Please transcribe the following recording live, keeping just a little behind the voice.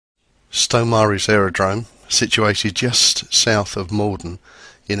Stow Maries Aerodrome, situated just south of Morden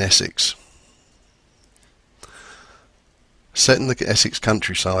in Essex. Set in the Essex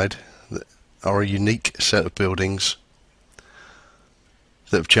countryside are a unique set of buildings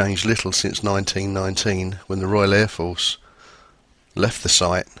that have changed little since 1919, when the Royal Air Force left the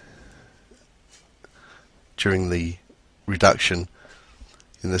site during the reduction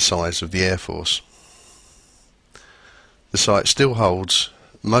in the size of the Air Force. The site still holds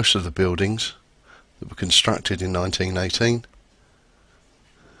most of the buildings that were constructed in 1918,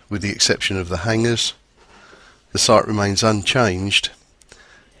 with the exception of the hangars. The site remains unchanged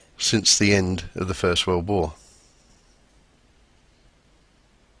since the end of the First World War.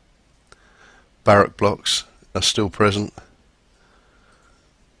 Barrack blocks are still present.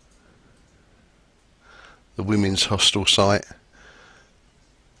 The women's hostel site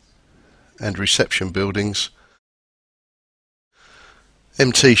and reception buildings.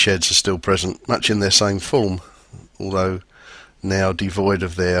 MT sheds are still present, much in their same form, although now devoid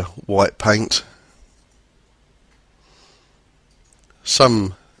of their white paint.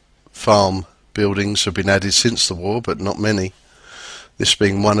 Some farm buildings have been added since the war, but not many. This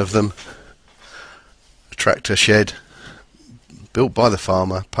being one of them, a tractor shed built by the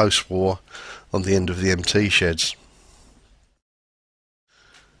farmer post-war on the end of the MT sheds.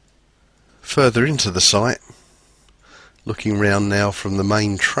 Further into the site, looking round now from the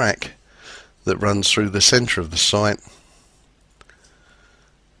main track that runs through the centre of the site,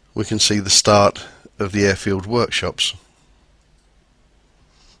 we can see the start of the airfield workshops.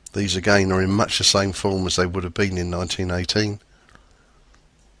 These again are in much the same form as they would have been in 1918,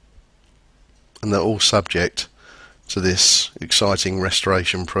 and they're all subject to this exciting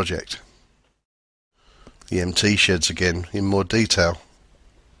restoration project. The MT sheds again in more detail.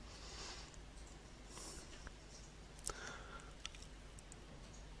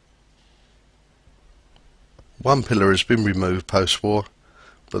 One pillar has been removed post-war,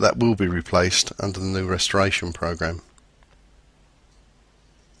 but that will be replaced under the new restoration programme.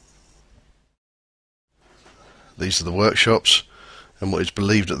 These are the workshops and what is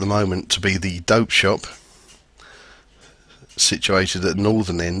believed at the moment to be the dope shop, situated at the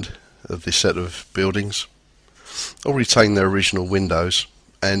northern end of this set of buildings. All retain their original windows,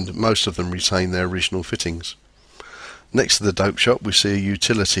 and most of them retain their original fittings. Next to the dope shop we see a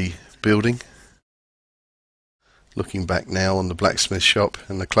utility building. Looking back now on the blacksmith shop,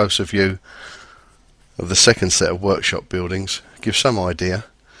 and a closer view of the second set of workshop buildings gives some idea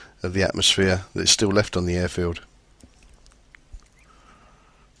of the atmosphere that is still left on the airfield.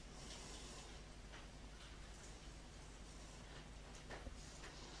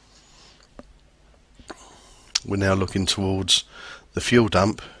 We're now looking towards the fuel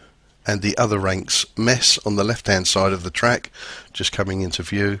dump and the other ranks mess on the left hand side of the track, just coming into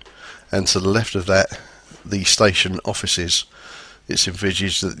view, and to the left of that the station offices. It's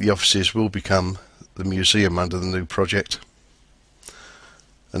envisaged that the offices will become the museum under the new project,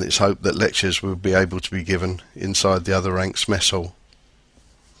 and it's hoped that lectures will be able to be given inside the other ranks mess hall.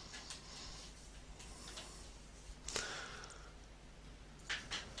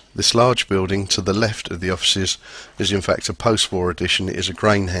 This large building to the left of the offices is in fact a post-war addition. It is a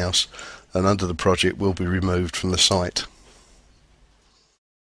grain house, and under the project will be removed from the site.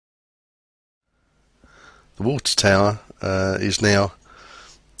 The water tower is now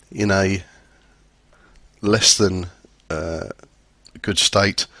in a less than good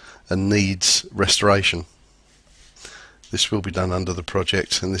state and needs restoration. This will be done under the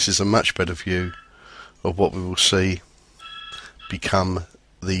project, and this is a much better view of what we will see become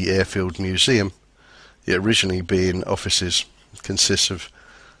the Airfield Museum. It originally being offices. It consists of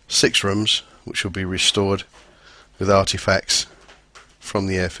 6 rooms which will be restored with artefacts from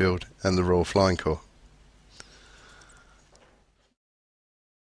the airfield and the Royal Flying Corps.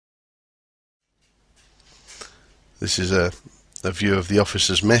 This is a view of the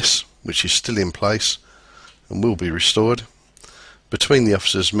officers' mess, which is still in place and will be restored. Between the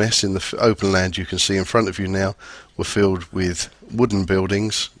officers' mess in the open land you can see in front of you now were filled with wooden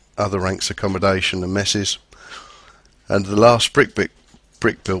buildings, other ranks accommodation and messes, and the last brick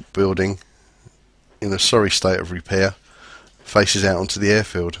built building, in a sorry state of repair, faces out onto the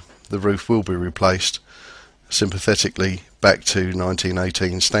airfield. The roof will be replaced sympathetically back to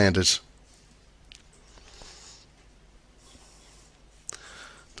 1918 standards.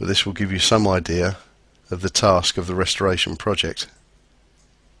 But this will give you some idea of the task of the restoration project.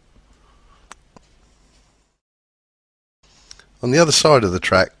 On the other side of the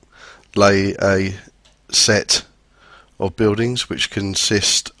track lay a set of buildings which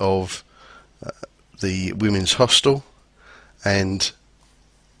consist of the women's hostel and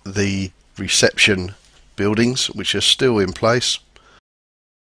the reception buildings, which are still in place.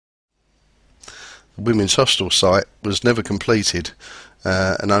 The women's hostel site was never completed,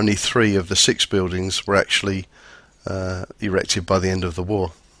 and only 3 of the 6 buildings were actually erected by the end of the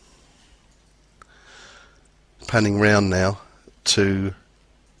war. Panning round now to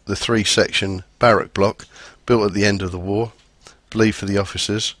the 3-section barrack block built at the end of the war, believed for the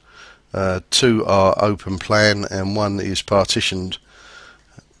officers. 2 are open plan and 1 is partitioned,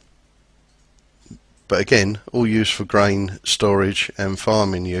 but again all used for grain storage and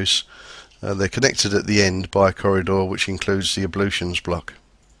farming use. They're connected at the end by a corridor which includes the ablutions block.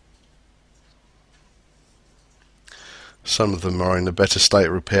 Some of them are in a better state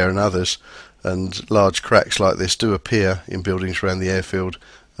of repair than others, and large cracks like this do appear in buildings around the airfield,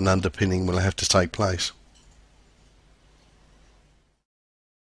 and underpinning will have to take place.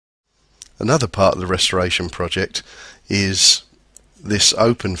 Another part of the restoration project is this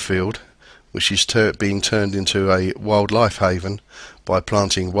open field, which is being turned into a wildlife haven by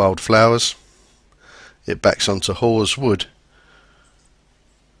planting wildflowers. It backs onto Hawes Wood,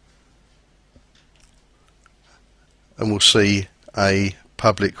 and we'll see a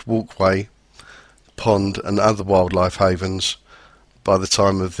public walkway, pond and other wildlife havens by the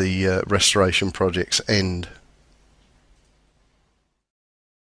time of the restoration project's end.